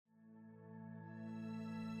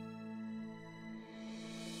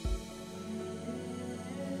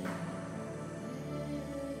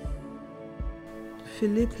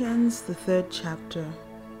Philippians, the 3rd chapter,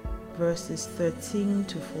 verses 13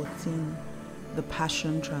 to 14, the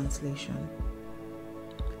Passion Translation.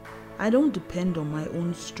 I don't depend on my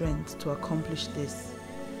own strength to accomplish this.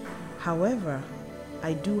 However,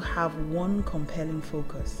 I do have one compelling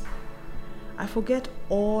focus. I forget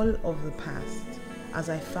all of the past as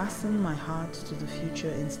I fasten my heart to the future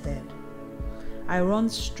instead. I run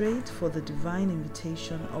straight for the divine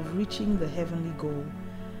invitation of reaching the heavenly goal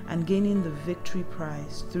and gaining the victory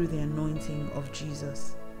prize through the anointing of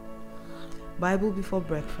Jesus. Bible before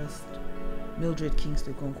breakfast, Mildred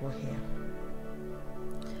Kingsley Okonkwo here.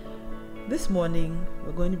 This morning,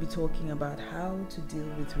 we're going to be talking about how to deal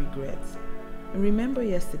with regrets. And remember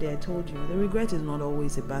yesterday I told you the regret is not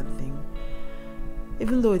always a bad thing.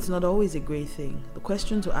 Even though it's not always a great thing, the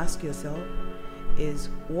question to ask yourself is,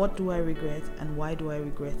 what do I regret and why do I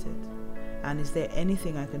regret it? And is there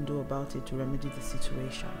anything I can do about it to remedy the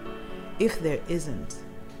situation? If there isn't,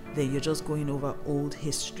 then you're just going over old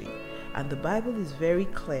history. And the Bible is very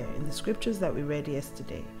clear in the scriptures that we read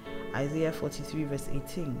yesterday, Isaiah 43 verse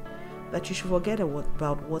 18, that you should forget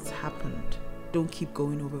about what's happened. Don't keep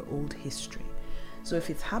going over old history. So if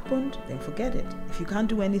it's happened, then forget it. If you can't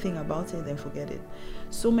do anything about it, then forget it.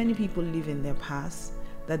 So many people live in their past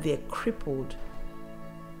that they're crippled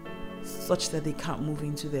such that they can't move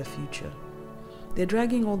into their future. They're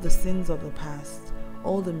dragging all the sins of the past,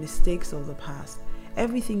 all the mistakes of the past,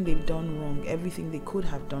 everything they've done wrong, everything they could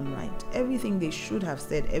have done right, everything they should have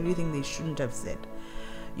said, everything they shouldn't have said.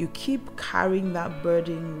 You keep carrying that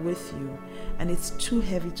burden with you, and it's too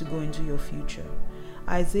heavy to go into your future.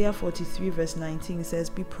 Isaiah 43 verse 19 says,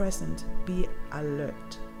 be present, be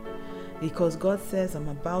alert. Because God says, I'm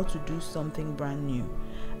about to do something brand new.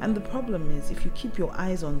 And the problem is, if you keep your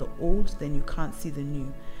eyes on the old, then you can't see the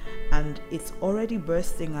new. And it's already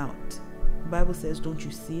bursting out. The Bible says, don't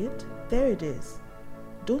you see it? There it is.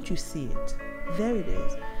 Don't you see it? There it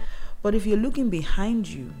is. But if you're looking behind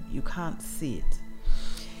you, you can't see it.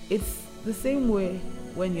 It's the same way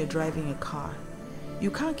when you're driving a car. You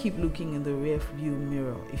can't keep looking in the rear view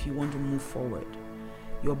mirror if you want to move forward.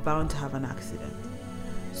 You're bound to have an accident.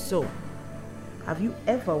 So, have you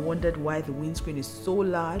ever wondered why the windscreen is so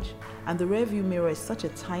large and the rear view mirror is such a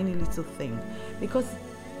tiny little thing? Because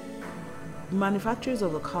manufacturers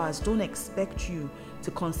of the cars don't expect you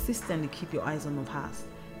to consistently keep your eyes on the past.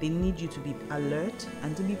 They need you to be alert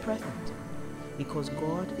and to be present, because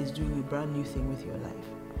God is doing a brand new thing with your life.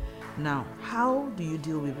 Now, how do you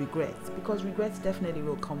deal with regrets? Because regrets definitely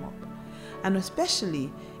will come up. And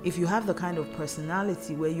especially if you have the kind of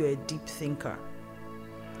personality where you're a deep thinker.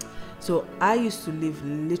 So I used to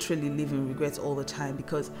literally live in regrets all the time,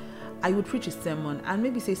 because I would preach a sermon and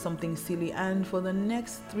maybe say something silly, and for the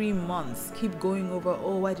next 3 months keep going over,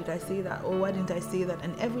 oh, why did I say that? Oh, why didn't I say that?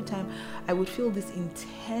 And every time I would feel this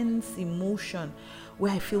intense emotion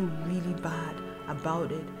where I feel really bad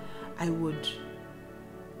about it. I would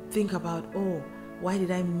think about, oh, why did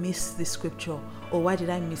I miss this scripture? Or why did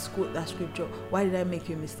I misquote that scripture? Why did I make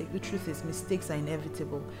a mistake? The truth is, mistakes are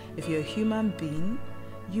inevitable. If you're a human being,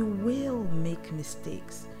 you will make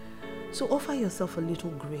mistakes. So offer yourself a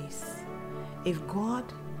little grace. If God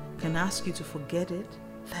can ask you to forget it,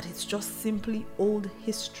 that it's just simply old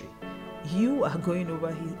history. You are going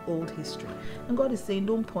over his old history. And God is saying,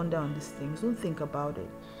 don't ponder on these things. Don't think about it.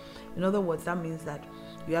 In other words, that means that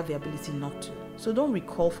you have the ability not to. So don't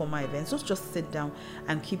recall former events. Just sit down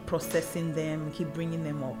and keep processing them, keep bringing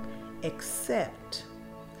them up. Except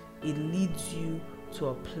it leads you to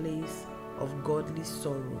a place of godly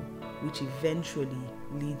sorrow, which eventually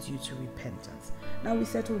leads you to repentance. Now, we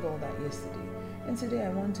settled all that yesterday, and today I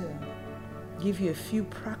want to give you a few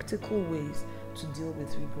practical ways to deal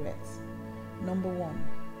with regrets. Number 1,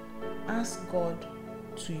 ask God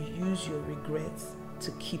to use your regrets to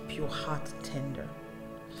keep your heart tender.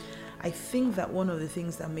 I think that one of the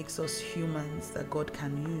things that makes us humans that God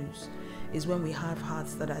can use is when we have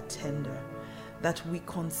hearts that are tender, that we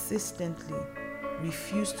consistently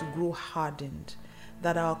refuse to grow hardened,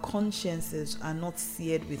 that our consciences are not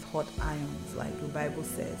seared with hot irons, like the Bible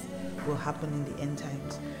says will happen in the end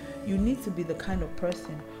times. You need to be the kind of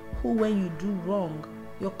person who, when you do wrong,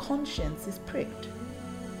 your conscience is pricked.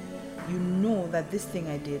 You know that this thing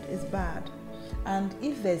I did is bad. And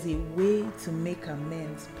if there's a way to make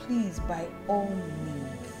amends, please, by all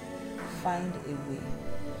means, find a way.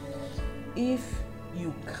 If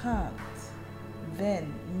you can't,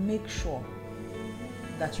 then make sure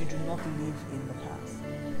that you do not live in the past.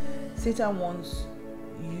 Satan wants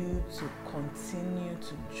you to continue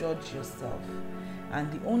to judge yourself.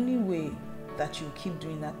 And the only way that you keep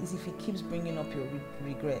doing that is if he keeps bringing up your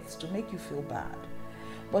regrets to make you feel bad.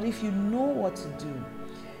 But if you know what to do,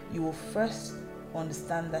 you will first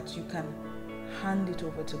understand that you can hand it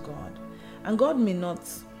over to God. And God may not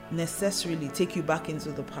necessarily take you back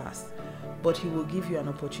into the past, but He will give you an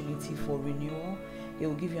opportunity for renewal. He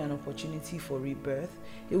will give you an opportunity for rebirth.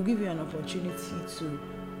 He will give you an opportunity to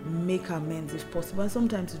make amends if possible, and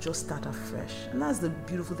sometimes to just start afresh. And that's the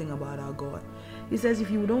beautiful thing about our God. He says, if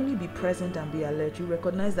you would only be present and be alert, you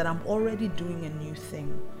recognize that I'm already doing a new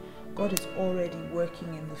thing. God is already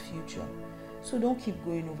working in the future. So don't keep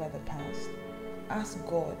going over the past. Ask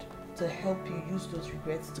God to help you use those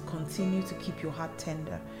regrets to continue to keep your heart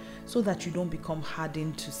tender, so that you don't become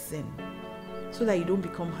hardened to sin. So that you don't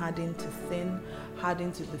become hardened to sin,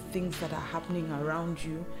 hardened to the things that are happening around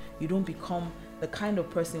you. You don't become the kind of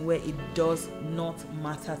person where it does not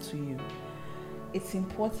matter to you. It's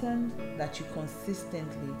important that you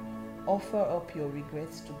consistently offer up your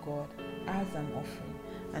regrets to God as an offering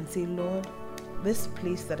and say, Lord, this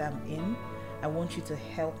place that I'm in, I want you to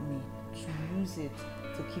help me to use it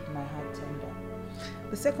to keep my heart tender.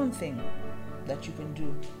 The second thing that you can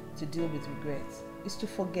do to deal with regrets is to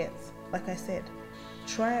forget. Like I said,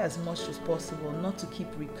 try as much as possible not to keep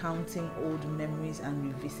recounting old memories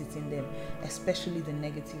and revisiting them, especially the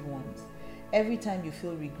negative ones. Every time you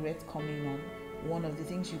feel regret coming on, one of the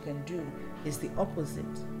things you can do is the opposite.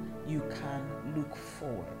 You can look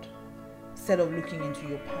forward. Instead of looking into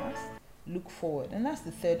your past, look forward. And that's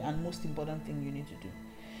the third and most important thing you need to do.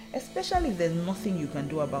 Especially if there's nothing you can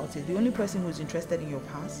do about it. The only person who's interested in your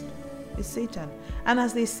past is Satan. And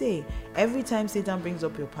as they say, every time Satan brings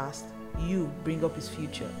up your past, you bring up his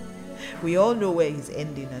future. We all know where he's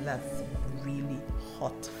ending, and that's really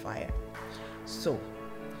hot fire. So,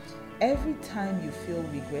 every time you feel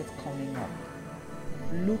regret coming up,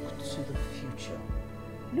 look to the future.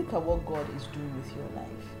 Look at what God is doing with your life.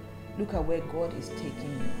 Look at where God is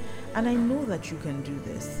taking you. And I know that you can do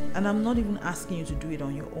this. And I'm not even asking you to do it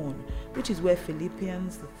on your own, which is where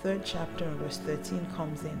Philippians, the 3rd chapter and verse 13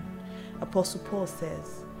 comes in. Apostle Paul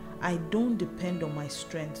says, I don't depend on my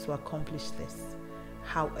strength to accomplish this.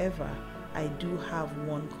 However, I do have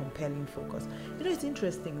one compelling focus. You know, it's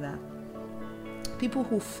interesting that people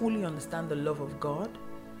who fully understand the love of God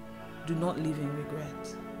do not live in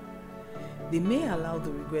regret. They may allow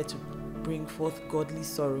the regret to bring forth godly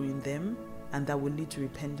sorrow in them, and that will lead to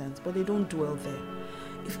repentance, but they don't dwell there.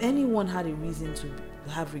 If anyone had a reason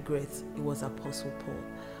to have regrets, it was Apostle Paul.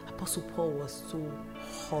 Apostle Paul was so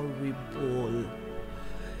horrible.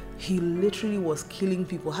 He literally was killing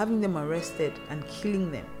people, having them arrested and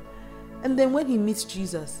killing them. And then when he meets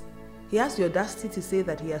Jesus, he has the audacity to say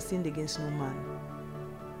that he has sinned against no man.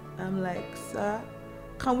 I'm like, sir,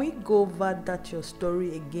 can we go over that your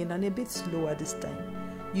story again and a bit slower this time?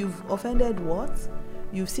 You've offended what?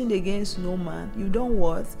 You've sinned against no man. You've done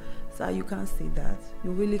what? Sir, you can't say that.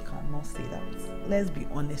 You really cannot say that. Let's be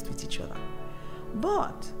honest with each other.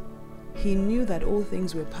 But he knew that all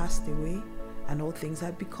things were passed away and all things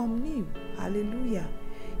had become new. Hallelujah.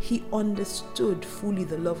 He understood fully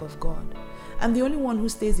the love of God. And the only one who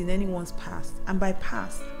stays in anyone's past, and by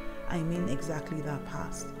past, I mean exactly that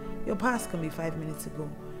past. Your past can be 5 minutes ago.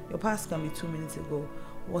 Your past can be 2 minutes ago.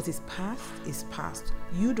 What is past is past.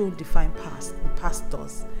 You don't define past. The past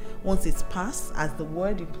does. Once it's past, as the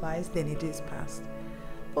word implies, then it is past.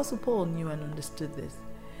 Apostle Paul knew and understood this.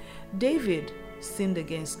 David sinned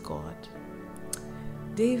against God.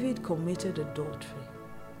 David committed adultery,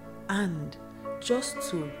 and just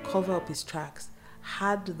to cover up his tracks,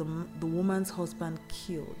 had the woman's husband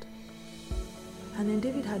killed. And then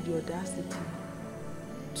David had the audacity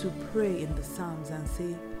to pray in the Psalms and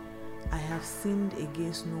say, I have sinned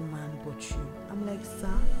against no man but you. I'm like,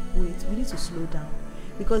 sir, wait, we need to slow down.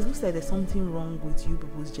 Because it looks like there's something wrong with you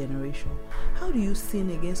people's generation. How do you sin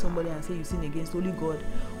against somebody and say you sin against only God?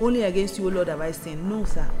 Only against you, O Lord, have I sinned. No,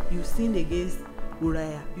 sir. You've sinned against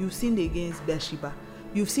Uriah. You've sinned against Bathsheba.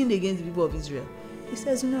 You've sinned against the people of Israel. He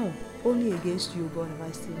says, no, only against you, God, have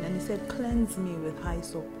I sinned. And he said, cleanse me with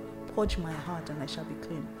hyssop. Purge my heart and I shall be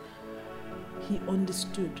clean. He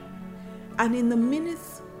understood. And in the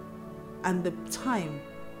minutes and the time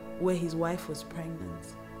where his wife was pregnant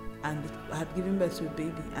and had given birth to a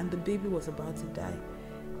baby, and the baby was about to die,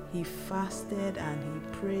 he fasted and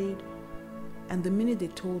he prayed. And the minute they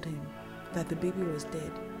told him that the baby was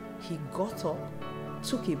dead, he got up,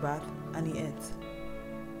 took a bath, and he ate.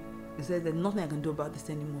 He said, there's nothing I can do about this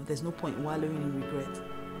anymore. There's no point wallowing in regret.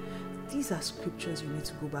 These are scriptures you need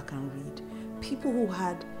to go back and read. People who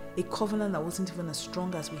had a covenant that wasn't even as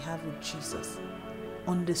strong as we have with Jesus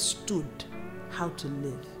understood how to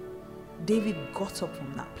live. David got up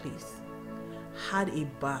from that place, had a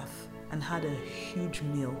bath, and had a huge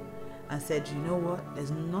meal, and said, you know what,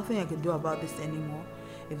 there's nothing I can do about this anymore.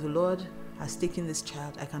 If the Lord has taken this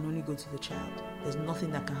child, I can only go to the child. There's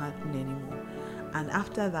nothing that can happen anymore. And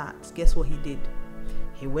after that, guess what he did?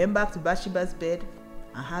 He went back to Bathsheba's bed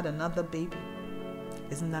and had another baby.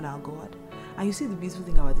 Isn't that our God? And you see the beautiful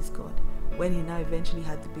thing about this God, when he now eventually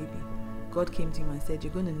had the baby, God came to him and said,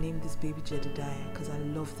 you're going to name this baby Jedediah because I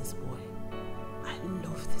love this boy. I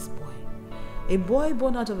love this boy. A boy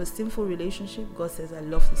born out of a sinful relationship, God says, I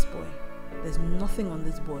love this boy. There's nothing on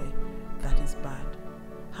this boy that is bad.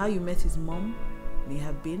 How you met his mom may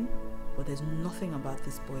have been, but there's nothing about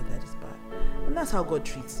this boy that is bad. And that's how God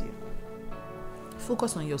treats you.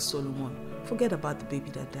 Focus on your Solomon. Forget about the baby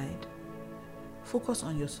that died. Focus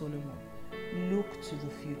on your Solomon. Look to the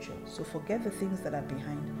future. So forget the things that are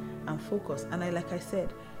behind and focus. And like I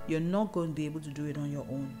said, you're not going to be able to do it on your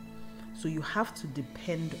own. So you have to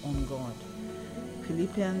depend on God.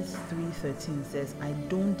 Philippians 3:13 says, I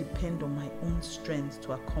don't depend on my own strength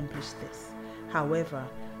to accomplish this. However,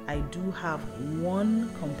 I do have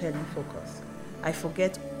one compelling focus. I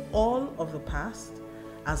forget all of the past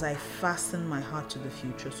as I fasten my heart to the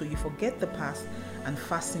future. So you forget the past and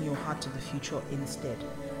fasten your heart to the future instead.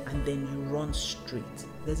 And then you run straight.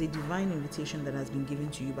 There's a divine invitation that has been given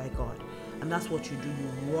to you by God. And that's what you do.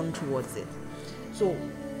 You run towards it. So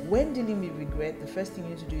when dealing with regret, the first thing you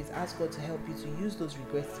need to do is ask God to help you to use those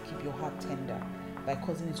regrets to keep your heart tender by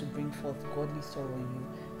causing it to bring forth godly sorrow in you.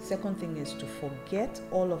 Second thing is to forget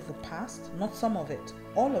all of the past, not some of it,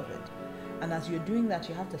 all of it. And as you're doing that,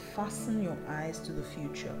 you have to fasten your eyes to the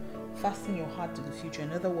future. Fasten your heart to the future.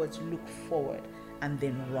 In other words, look forward and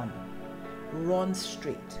then run. Run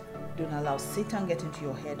straight. Don't allow Satan get into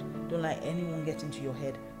your head. Don't let anyone get into your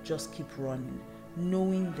head. Just keep running.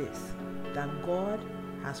 Knowing this, that God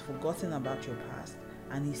has forgotten about your past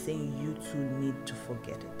and he's saying you too need to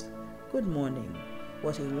forget it. Good morning.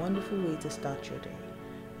 What a wonderful way to start your day.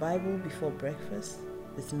 Bible before breakfast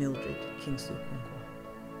with Mildred Kingsley Okonkwo.